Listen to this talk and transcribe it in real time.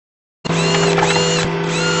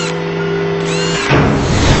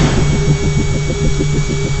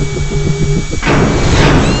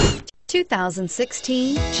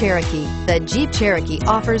2016 Cherokee. The Jeep Cherokee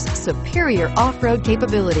offers superior off-road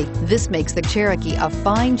capability. This makes the Cherokee a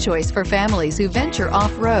fine choice for families who venture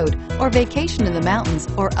off-road or vacation in the mountains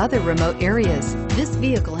or other remote areas. This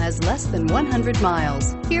vehicle has less than 100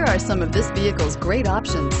 miles. Here are some of this vehicle's great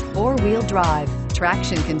options: four-wheel drive,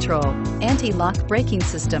 traction control, anti-lock braking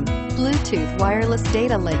system, Bluetooth wireless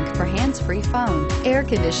data link for hands-free phone, air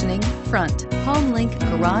conditioning, front, home link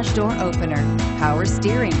garage door opener, power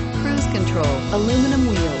steering, cruise control, aluminum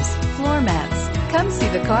wheels, floor mats. Come see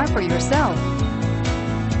the car for yourself.